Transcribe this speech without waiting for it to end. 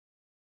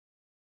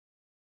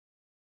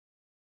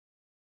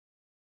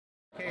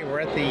We're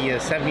at the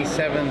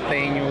 77th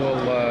annual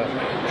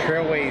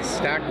Trailways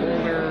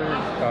Stockholder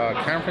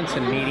Conference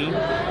and meeting,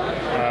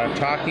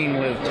 talking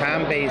with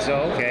Tom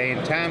Bazow. Okay,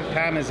 and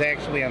Tom is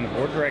actually on the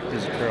board of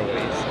directors of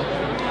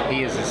Trailways.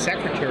 He is the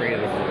secretary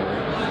of the board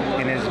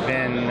and has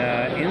been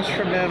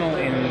instrumental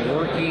in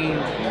working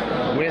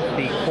with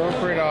the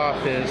corporate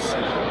office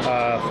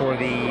for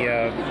the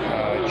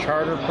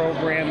charter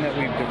program that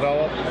we've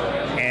developed,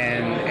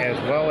 and as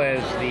well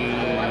as the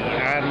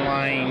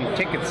online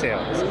ticket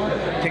sales.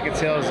 Ticket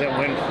sales that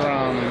went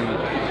from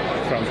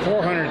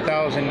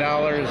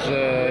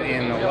 $400,000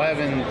 in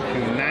 11 to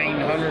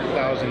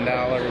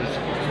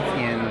 $900,000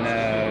 in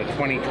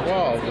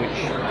 2012, which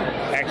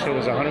actually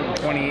was a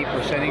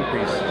 128%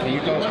 increase. Can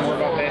you tell us more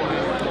about that?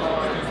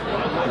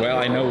 Well,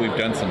 I know we've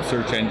done some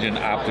search engine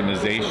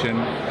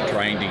optimization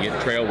trying to get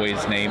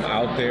Trailways' name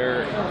out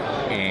there,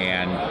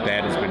 and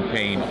that has been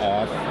paying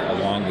off,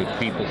 along with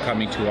people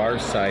coming to our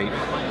site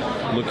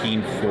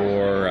looking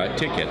for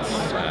tickets,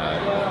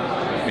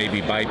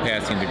 maybe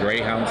bypassing the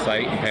Greyhound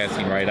site and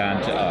passing right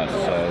on to us.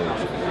 So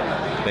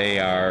they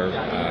are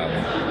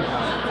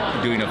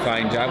doing a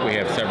fine job. We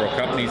have several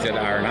companies that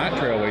are not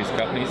Trailways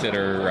companies that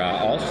are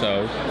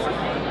also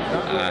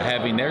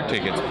having their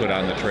tickets put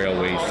on the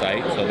Trailways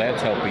site, so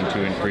that's helping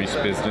to increase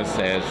business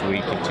as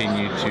we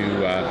continue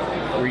to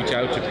reach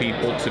out to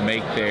people to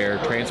make their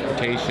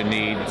transportation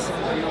needs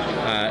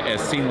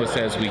as seamless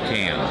as we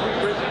can.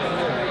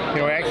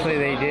 You know, actually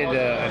they did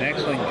an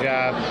excellent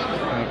job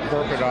in the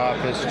corporate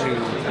office to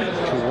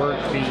work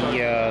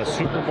the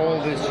Super Bowl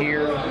this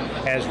year,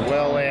 as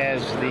well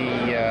as the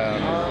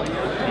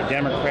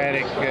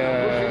Democratic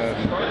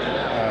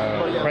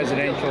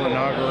presidential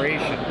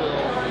inauguration.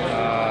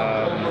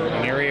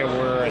 An area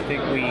where I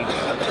think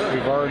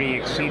we've already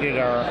exceeded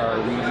our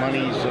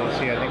monies. Let's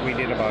see, I think we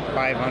did about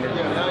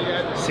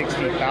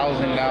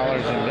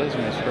 $560,000 in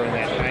business during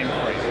that time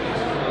frame.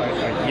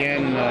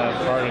 Again,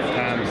 part of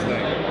Tom's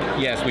thing.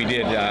 Yes, we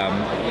did.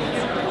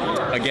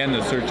 Again,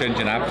 the search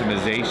engine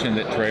optimization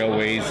that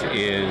Trailways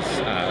is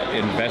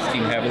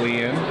investing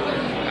heavily in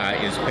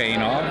is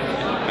paying off.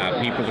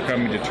 People are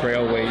coming to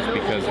Trailways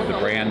because of the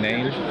brand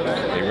name.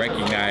 They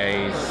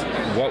recognize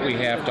what we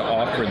have to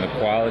offer and the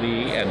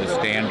quality and the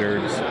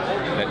standards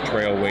that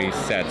Trailways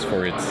sets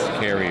for its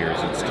carriers,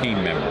 its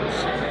team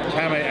members.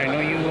 Tom, I know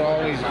you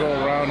always go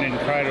around and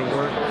try to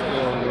work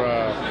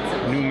for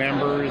new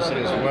members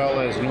as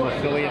well as new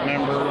affiliate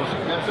members,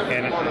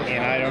 and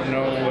I don't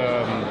know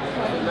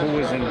who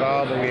was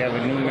involved, but we have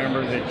a new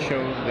member that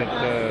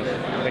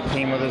that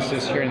came with us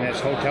this year, and that's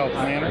Hotel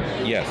Planner.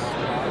 Yes.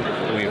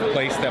 We've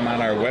placed them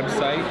on our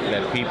website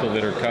that people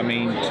that are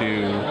coming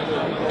to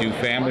do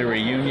family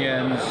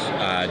reunions,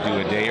 do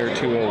a day or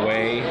two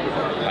away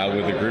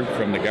with a group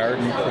from the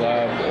Garden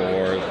Club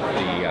or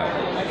the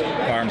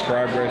Farm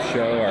Progress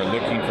Show are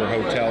looking for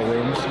hotel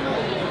rooms,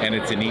 and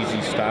it's an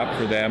easy stop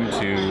for them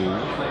to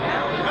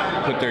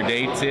put their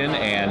dates in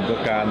and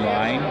book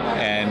online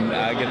and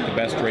get the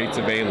best rates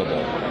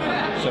available.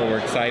 So we're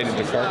excited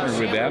to partner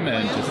with them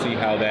and to see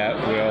how that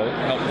will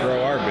help